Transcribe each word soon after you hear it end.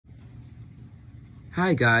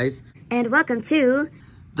Hi guys. And welcome to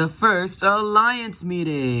the first Alliance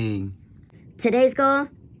meeting. Today's goal,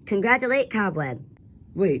 congratulate Cobweb.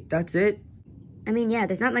 Wait, that's it? I mean, yeah,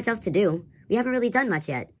 there's not much else to do. We haven't really done much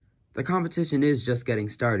yet. The competition is just getting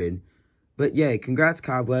started. But yay, congrats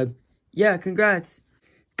Cobweb. Yeah, congrats.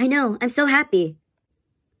 I know, I'm so happy.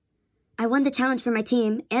 I won the challenge for my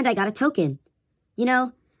team, and I got a token. You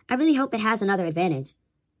know, I really hope it has another advantage.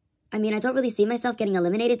 I mean, I don't really see myself getting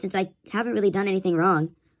eliminated since I haven't really done anything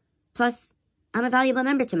wrong. Plus, I'm a valuable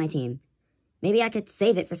member to my team. Maybe I could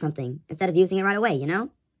save it for something, instead of using it right away, you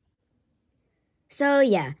know? So,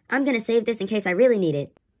 yeah, I'm gonna save this in case I really need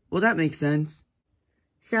it. Well, that makes sense.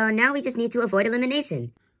 So now we just need to avoid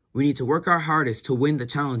elimination. We need to work our hardest to win the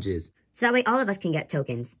challenges. So that way all of us can get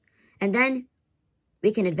tokens. And then,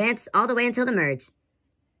 we can advance all the way until the merge.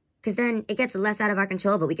 Because then, it gets less out of our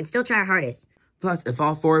control, but we can still try our hardest. Plus, if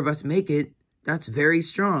all four of us make it, that's very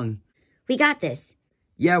strong. We got this.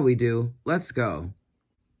 Yeah, we do. Let's go.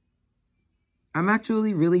 I'm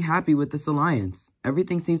actually really happy with this alliance.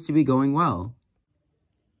 Everything seems to be going well.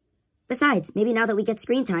 Besides, maybe now that we get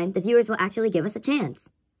screen time, the viewers will actually give us a chance.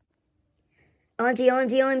 OMG,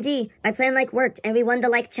 OMG, OMG, my plan worked and we won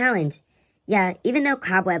the challenge. Yeah, even though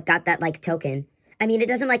Cobweb got that token. I mean, it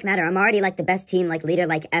doesn't matter. I'm already the best team leader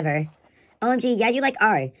ever. OMG, yeah, you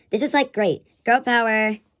R. This is great. Girl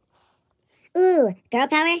power. Ooh, girl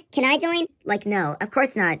power? Can I join? No, of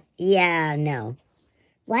course not. Yeah, no.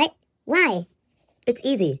 What? Why? It's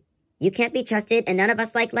easy. You can't be trusted and none of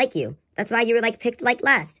us like you. That's why you were picked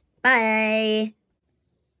last. Bye.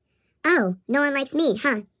 Oh, no one likes me,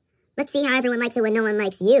 huh? Let's see how everyone likes it when no one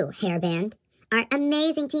likes you, Hairband. Our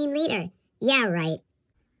amazing team leader. Yeah, right.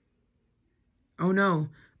 Oh no,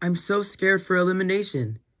 I'm so scared for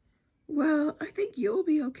elimination. Well, I think you'll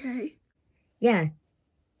be okay. Yeah.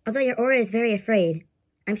 Although your aura is very afraid,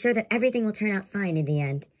 I'm sure that everything will turn out fine in the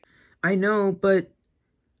end. I know, but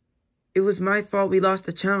it was my fault we lost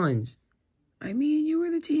the challenge. I mean, you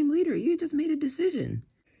were the team leader. You just made a decision.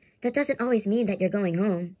 That doesn't always mean that you're going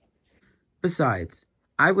home. Besides,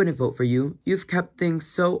 I wouldn't vote for you. You've kept things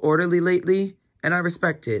so orderly lately, and I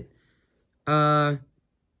respect it.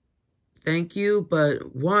 Thank you,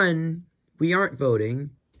 but 1, we aren't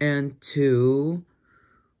voting, and 2,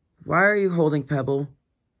 why are you holding Pebble?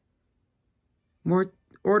 More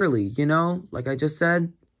orderly, you know, like I just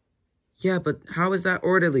said? Yeah, but how is that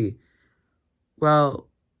orderly? Well,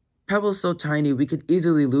 Pebble's so tiny we could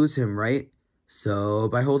easily lose him, right? So,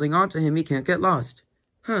 by holding on to him, he can't get lost.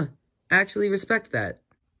 Huh, actually respect that.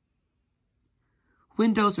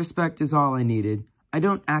 Windows respect is all I needed. I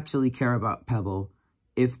don't actually care about Pebble,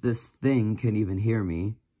 if this thing can even hear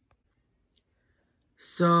me.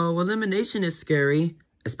 So, elimination is scary,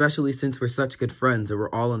 especially since we're such good friends and we're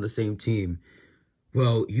all on the same team.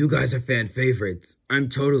 Well, you guys are fan favorites. I'm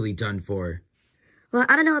totally done for. Well,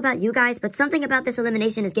 I don't know about you guys, but something about this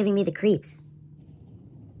elimination is giving me the creeps.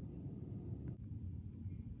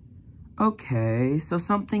 Okay, so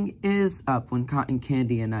something is up when Cotton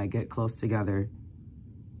Candy and I get close together.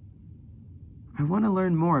 I want to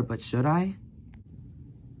learn more, but should I?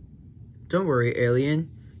 Don't worry,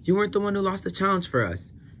 Alien. You weren't the one who lost the challenge for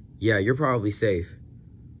us. Yeah, you're probably safe.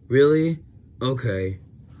 Really? Okay.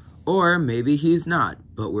 Or maybe he's not,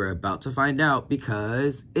 but we're about to find out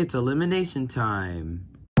because it's elimination time.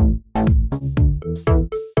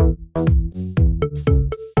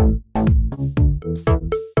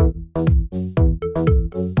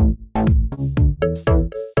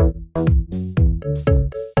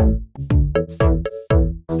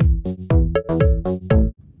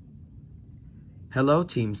 Hello,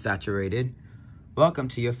 Team Saturated. Welcome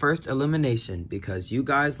to your first elimination because you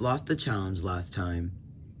guys lost the challenge last time.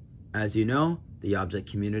 As you know, the object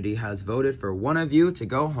community has voted for one of you to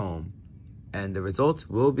go home, and the results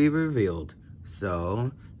will be revealed.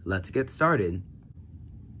 So, let's get started.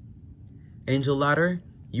 Angel Ladder,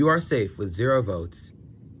 you are safe with 0 votes.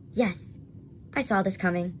 Yes, I saw this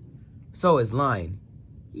coming. So is Line.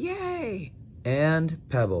 Yay! And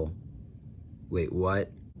Pebble. Wait,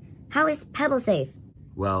 what? How is Pebble safe?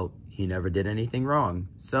 Well, he never did anything wrong,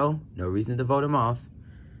 so no reason to vote him off.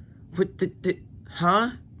 What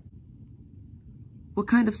huh? What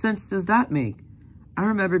kind of sense does that make? I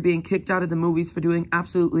remember being kicked out of the movies for doing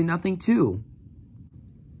absolutely nothing too.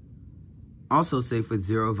 Also safe with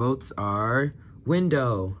 0 votes are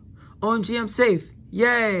Window. OMG, I'm safe.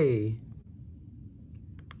 Yay!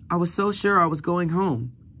 I was so sure I was going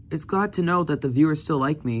home. It's glad to know that the viewers still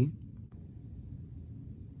like me.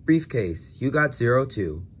 Briefcase, you got 0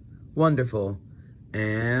 too. Wonderful.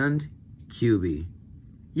 And QB.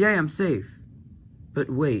 Yay, I'm safe. But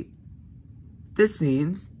wait. This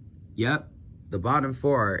means... Yep, the bottom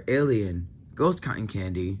 4 are Alien, Ghost Cotton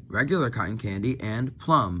Candy, Regular Cotton Candy, and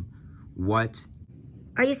Plum. What?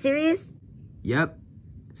 Are you serious? Yep.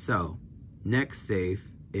 So, next safe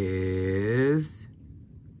is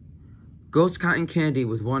Ghost Cotton Candy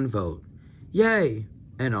with 1 vote. Yay!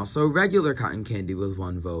 And also Regular Cotton Candy with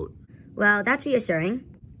 1 vote. Well, that's reassuring.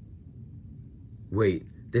 Wait,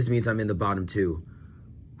 this means I'm in the bottom 2.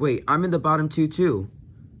 Wait, I'm in the bottom 2 too.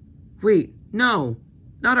 Wait, no,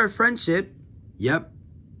 not our friendship. Yep,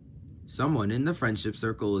 someone in the friendship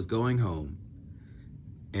circle is going home.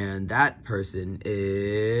 And that person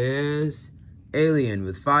is Alien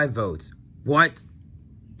with 5 votes. What?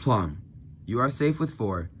 Plum, you are safe with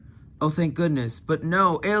 4. Oh, thank goodness, but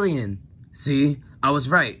no, Alien. See, I was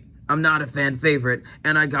right. I'm not a fan favorite,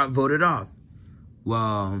 and I got voted off.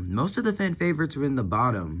 Well, most of the fan favorites were in the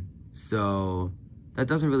bottom, so that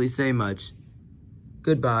doesn't really say much.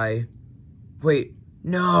 Goodbye. Wait,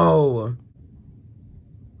 no!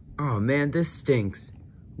 Oh man, this stinks.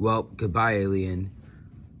 Well, goodbye, Alien.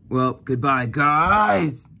 Well, goodbye,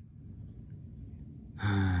 guys!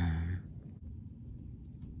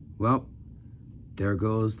 Well, there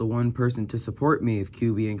goes the one person to support me if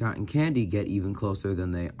QB and Cotton Candy get even closer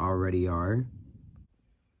than they already are.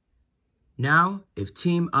 Now, if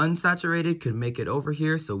Team Unsaturated could make it over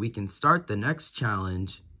here so we can start the next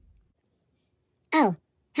challenge. Oh,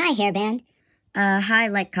 hi, Hairband. Hi,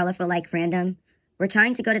 like colorful, like random. We're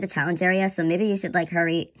trying to go to the challenge area, so maybe you should, like,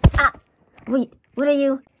 hurry. Wait, what are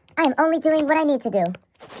you? I am only doing what I need to do.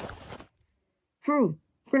 Hey,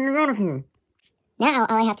 get me out of here. Now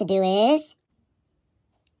all I have to do is...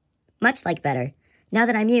 Much like better. Now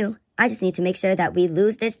that I'm you, I just need to make sure that we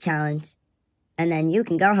lose this challenge. And then you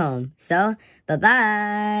can go home. So,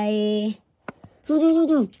 bye-bye.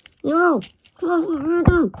 No!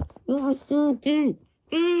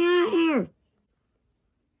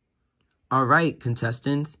 Alright,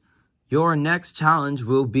 contestants. Your next challenge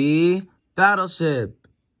will be Battleship.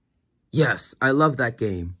 Yes, I love that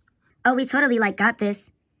game. Oh, we totally, like, got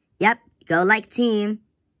this. Yep, go like team.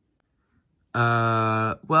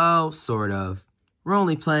 Well, sort of. We're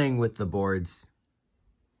only playing with the boards.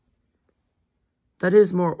 That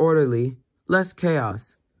is more orderly, less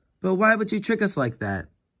chaos. But why would you trick us like that?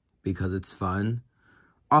 Because it's fun.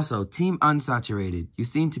 Also, Team Unsaturated, you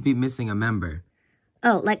seem to be missing a member.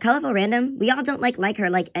 Oh, like colorful random? We all don't like her,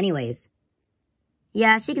 like, anyways.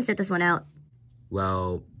 Yeah, she can sit this one out.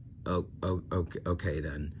 Well, okay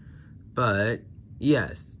then. But,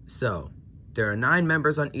 yes, so, there are 9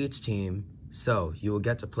 members on each team, so you will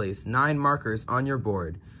get to place 9 markers on your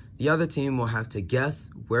board. The other team will have to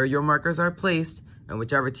guess where your markers are placed, and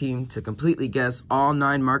whichever team to completely guess all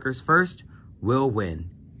 9 markers first will win.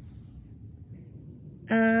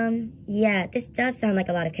 Yeah, this does sound like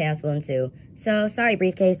a lot of chaos will ensue. So, sorry,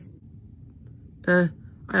 briefcase. I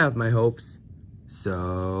have my hopes.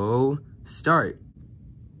 So, start.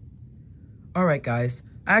 Alright guys,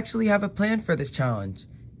 I actually have a plan for this challenge.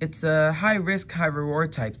 It's a high risk, high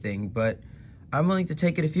reward type thing, but I'm willing to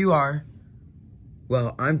take it if you are.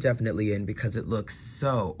 Well, I'm definitely in because it looks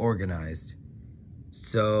so organized.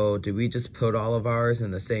 So, do we just put all of ours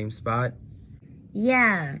in the same spot?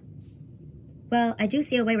 Yeah. Well, I do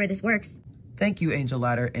see a way where this works. Thank you, Angel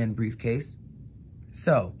Ladder and Briefcase.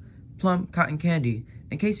 So, Plum, Cotton Candy,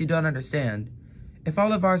 in case you don't understand, if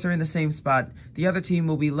all of ours are in the same spot, the other team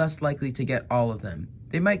will be less likely to get all of them.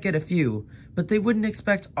 They might get a few, but they wouldn't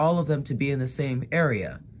expect all of them to be in the same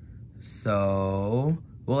area. So,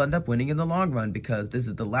 we'll end up winning in the long run because this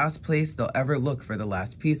is the last place they'll ever look for the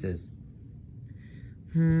last pieces.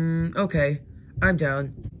 Okay, I'm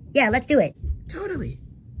down. Yeah, let's do it. Totally.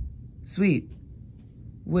 Sweet.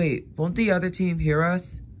 Wait, won't the other team hear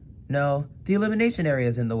us? No, the elimination area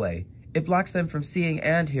is in the way. It blocks them from seeing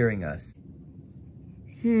and hearing us.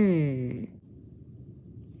 It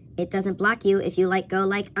doesn't block you if you, like, go,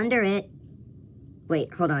 like, under it.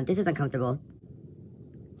 Wait, hold on, this is uncomfortable.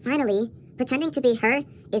 Finally, pretending to be her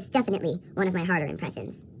is definitely one of my harder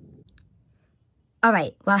impressions.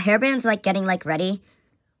 Alright, while Hairband's, like, getting, like, ready,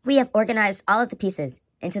 we have organized all of the pieces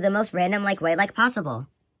into the most random, like, way, like, possible.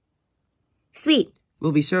 Sweet.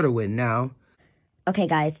 We'll be sure to win now. Okay,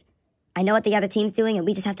 guys. I know what the other team's doing, and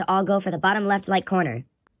we just have to all go for the bottom left, like, corner.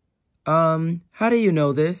 How do you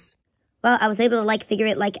know this? Well, I was able to, like, figure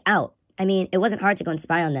it, like, out. I mean, it wasn't hard to go and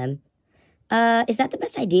spy on them. Is that the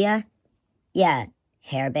best idea? Yeah.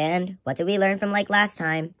 Hairband, what did we learn from, like, last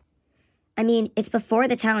time? I mean, it's before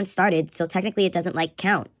the challenge started, so technically it doesn't, like,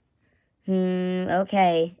 count.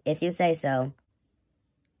 Okay, if you say so.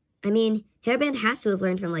 I mean, Hairband has to have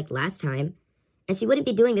learned from, like, last time, and she wouldn't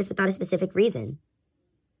be doing this without a specific reason.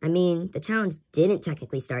 I mean, the challenge didn't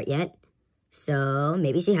technically start yet, So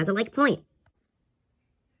maybe she has a like point.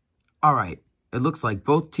 Alright, it looks like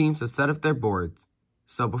both teams have set up their boards.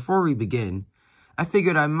 So before we begin, I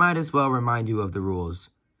figured I might as well remind you of the rules.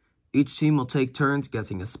 Each team will take turns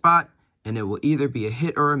guessing a spot, and it will either be a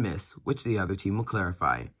hit or a miss, which the other team will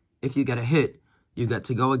clarify. If you get a hit, you get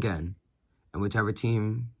to go again. And whichever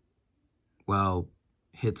team, well,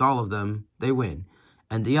 hits all of them, they win.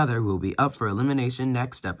 And the other will be up for elimination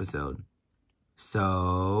next episode.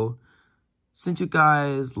 So, since you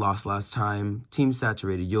guys lost last time, Team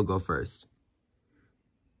Saturated, you'll go first.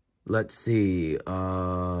 Let's see,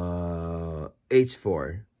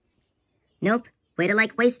 H4. Nope. Way to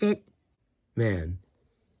waste it. Man.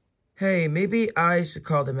 Hey, maybe I should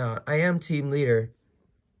call them out. I am team leader.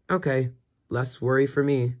 Okay, less worry for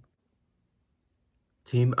me.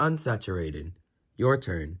 Team Unsaturated. Your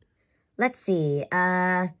turn. Let's see,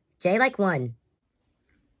 J 1.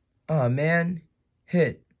 Aw, man.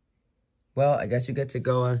 Hit. Well, I guess you get to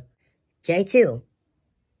go, J 2.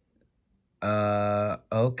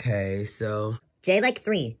 Okay, so... J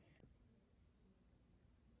 3.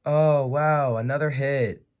 Oh, wow, another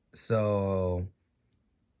hit. So...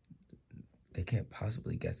 They can't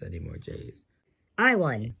possibly guess any more J's. I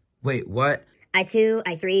 1. Wait, what? I 2,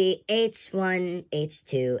 I 3, H1,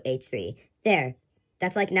 H2, H3. There.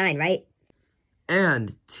 That's 9, right?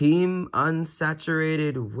 And Team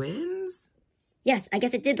Unsaturated wins? Yes, I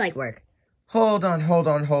guess it did work. Hold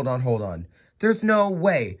on. There's no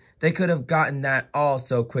way they could have gotten that all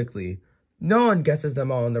so quickly. No one guesses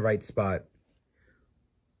them all in the right spot.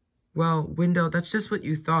 Well, Window, that's just what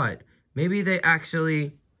you thought. Maybe they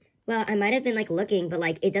actually... Well, I might have been looking,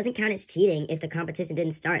 but it doesn't count as cheating if the competition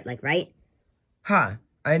didn't start, right? Ha,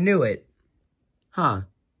 I knew it. Huh,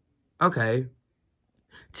 okay.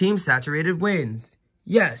 Team Saturated wins.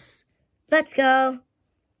 Yes. Let's go.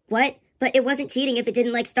 What? But it wasn't cheating if it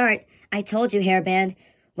didn't start. I told you, Hairband.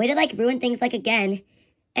 Way to ruin things again.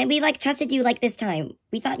 And we trusted you this time.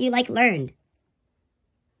 We thought you learned.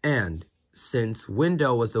 And since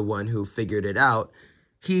Window was the one who figured it out,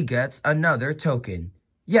 he gets another token.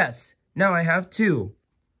 Yes, now I have 2.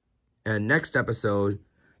 And next episode,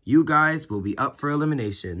 you guys will be up for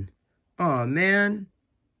elimination. Aw, man.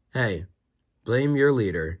 Hey, blame your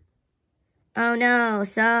leader. Oh no,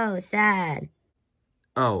 so sad.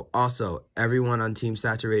 Oh, also, everyone on Team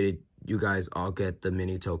Saturated, you guys all get the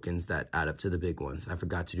mini tokens that add up to the big ones. I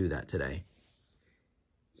forgot to do that today.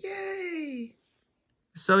 Yay!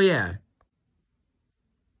 So yeah.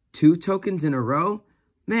 2 tokens in a row?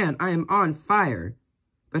 Man, I am on fire.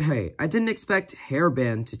 But hey, I didn't expect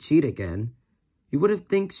Hairband to cheat again. You would have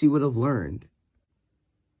think she would have learned.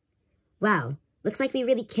 Wow, looks like we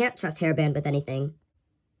really can't trust Hairband with anything.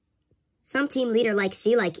 Some team leader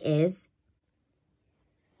she is.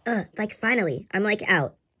 Finally, I'm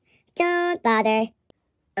out. Don't bother.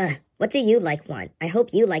 What do you want? I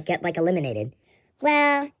hope you get eliminated.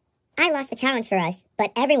 Well, I lost the challenge for us,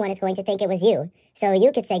 but everyone is going to think it was you, so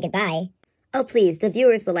you could say goodbye. Oh please, the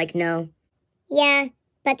viewers will no. Yeah,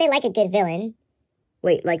 but they like a good villain.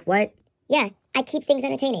 Wait, what? Yeah, I keep things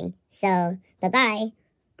entertaining, so bye-bye.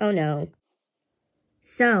 Oh no.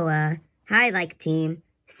 So, hi team.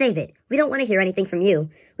 Save it. We don't want to hear anything from you.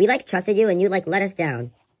 We trusted you and you let us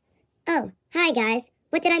down. Oh, hi guys.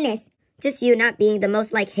 What did I miss? Just you not being the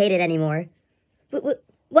most hated anymore.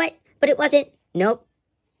 What? But it wasn't. Nope.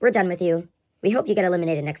 We're done with you. We hope you get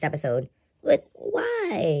eliminated next episode. But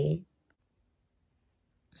why?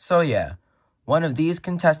 So yeah, one of these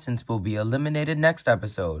contestants will be eliminated next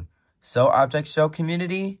episode. So Object Show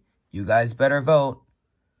community, you guys better vote.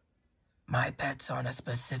 My bet's on a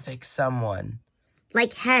specific someone.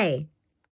 Hey.